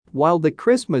While the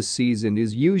Christmas season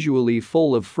is usually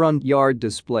full of front yard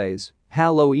displays,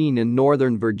 Halloween in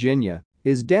Northern Virginia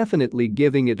is definitely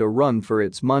giving it a run for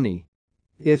its money.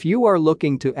 If you are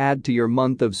looking to add to your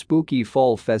month of spooky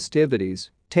fall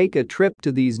festivities, take a trip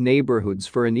to these neighborhoods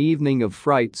for an evening of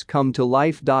frights come to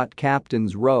life.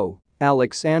 Captain's Row,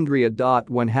 Alexandria.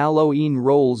 When Halloween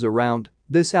rolls around,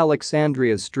 this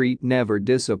Alexandria street never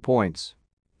disappoints.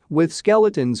 With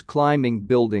skeletons climbing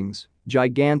buildings,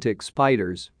 gigantic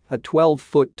spiders, a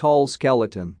 12-foot-tall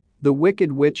skeleton, the Wicked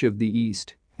Witch of the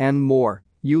East, and more,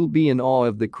 you'll be in awe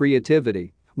of the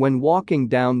creativity when walking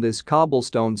down this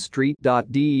cobblestone street.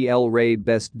 Del Rey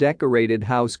Best Decorated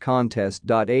House Contest.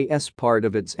 As part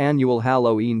of its annual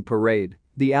Halloween parade,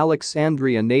 the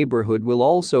Alexandria neighborhood will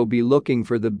also be looking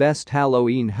for the best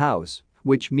Halloween house,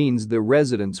 which means the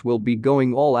residents will be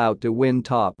going all out to win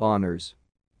top honors.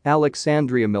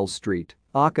 Alexandria Mill Street,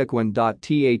 Occoquan.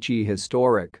 The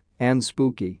historic and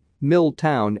spooky Mill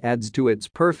Town adds to its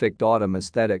perfect autumn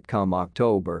aesthetic come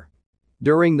October.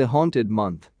 During the haunted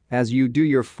month, as you do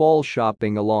your fall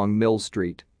shopping along Mill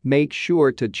Street, make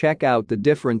sure to check out the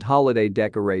different holiday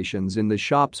decorations in the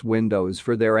shop's windows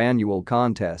for their annual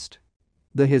contest.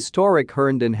 The historic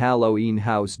Herndon Halloween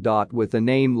House. With a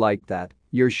name like that,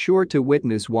 you're sure to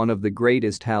witness one of the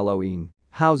greatest Halloween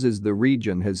houses the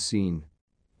region has seen.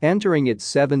 Entering its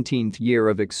 17th year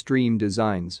of extreme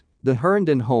designs, the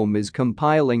Herndon home is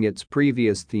compiling its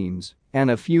previous themes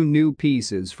and a few new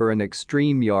pieces for an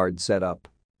extreme yard setup.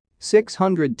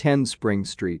 610 Spring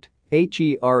Street,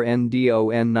 Herndon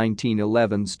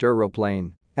 1911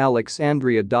 Stirruplain,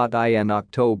 Alexandria. In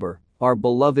October, our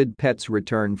beloved pets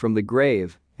return from the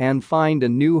grave and find a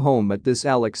new home at this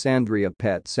Alexandria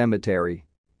Pet Cemetery.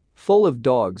 Full of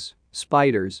dogs,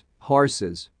 spiders,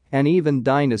 horses, and even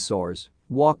dinosaurs,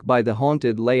 walk by the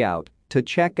haunted layout to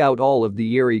check out all of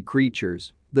the eerie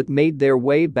creatures that made their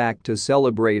way back to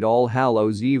celebrate All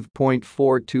Hallows Eve.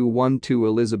 4212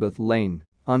 Elizabeth Lane,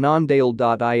 Annandale.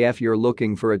 If you're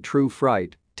looking for a true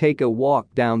fright, take a walk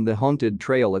down the haunted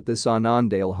trail at this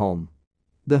Annandale home.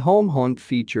 The home haunt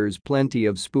features plenty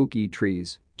of spooky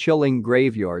trees, chilling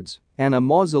graveyards, and a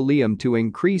mausoleum to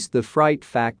increase the fright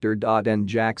factor. And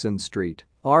Jackson Street,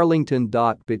 Arlington.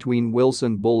 Between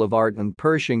Wilson Boulevard and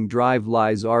Pershing Drive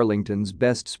lies Arlington's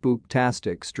best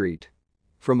spooktastic street.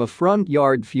 From a front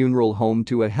yard funeral home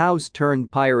to a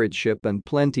house-turned-pirate ship and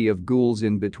plenty of ghouls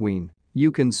in between,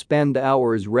 you can spend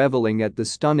hours reveling at the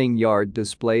stunning yard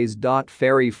displays.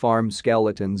 Ferry Farm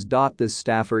Skeletons. This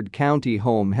Stafford County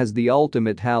home has the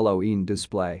ultimate Halloween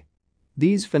display.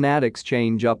 These fanatics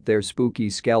change up their spooky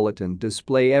skeleton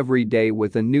display every day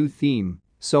with a new theme,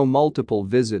 so multiple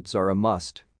visits are a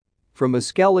must. From a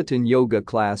skeleton yoga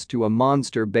class to a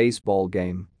monster baseball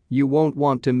game, you won't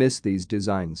want to miss these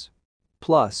designs.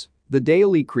 Plus, the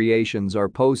daily creations are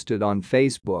posted on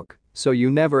Facebook, so you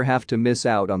never have to miss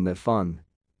out on the fun.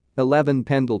 11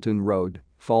 Pendleton Road,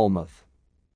 Falmouth.